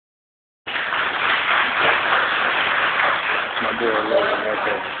do a Logan,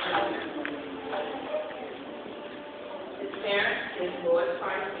 okay. His parents is Lord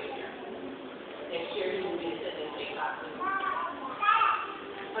Party Senior. Next year he will be attending state hospital.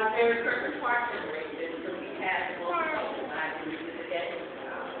 My favorite Christmas park memory is when we had the most fun I did with the dance.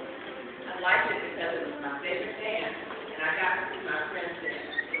 I liked it because it was my favorite dance, and I got to see my friends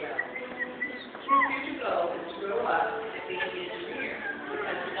dance as well. His future goal is to grow up and be an engineer,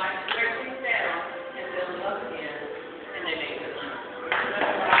 because he likes to break things down and build them up again, and they make it learn.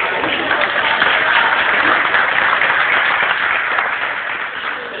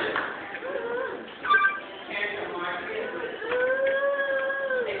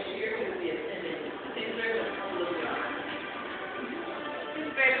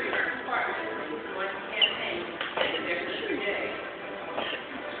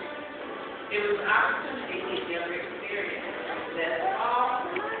 It was an opportunity to get the experience that all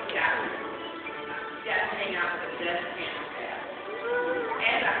got to hang out with the best campus staff.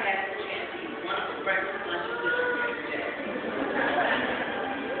 And I had the chance to eat wonderful breakfast, lunch, and dinner every day.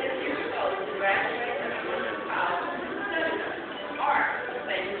 His future goal is to graduate and go to college and study art at the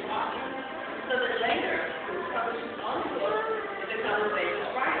same time, so that later he will publish his own book and become a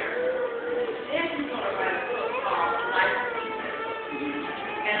famous writer. Then he's going to write a book called Life Secrets.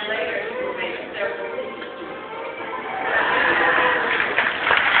 And later he will make several movies.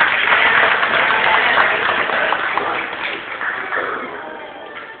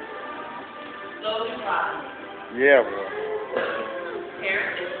 Logan Robbins. Yeah, boy.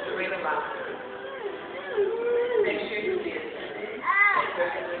 Parent is Serena Robbins. Next year he'll be attending.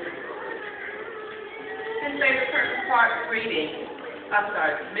 His favorite Christmas part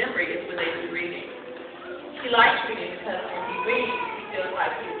memory is when they do reading. He likes reading because when he reads, he feels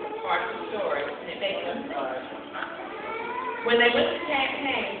like he's a part of the story, and it makes him proud. When they went to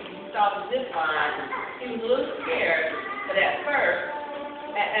campaign, he saw the zip line. He was a little scared, but at first,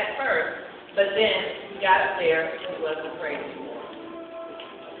 but then he got up there and he wasn't afraid anymore.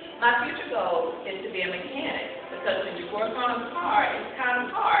 My future goal is to be a mechanic, because when you work on a car, it's kind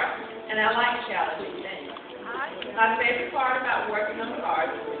of hard, and I like challenging things. My favorite part about working on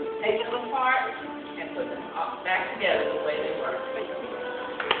cars is to take them apart and put them back together the way they were.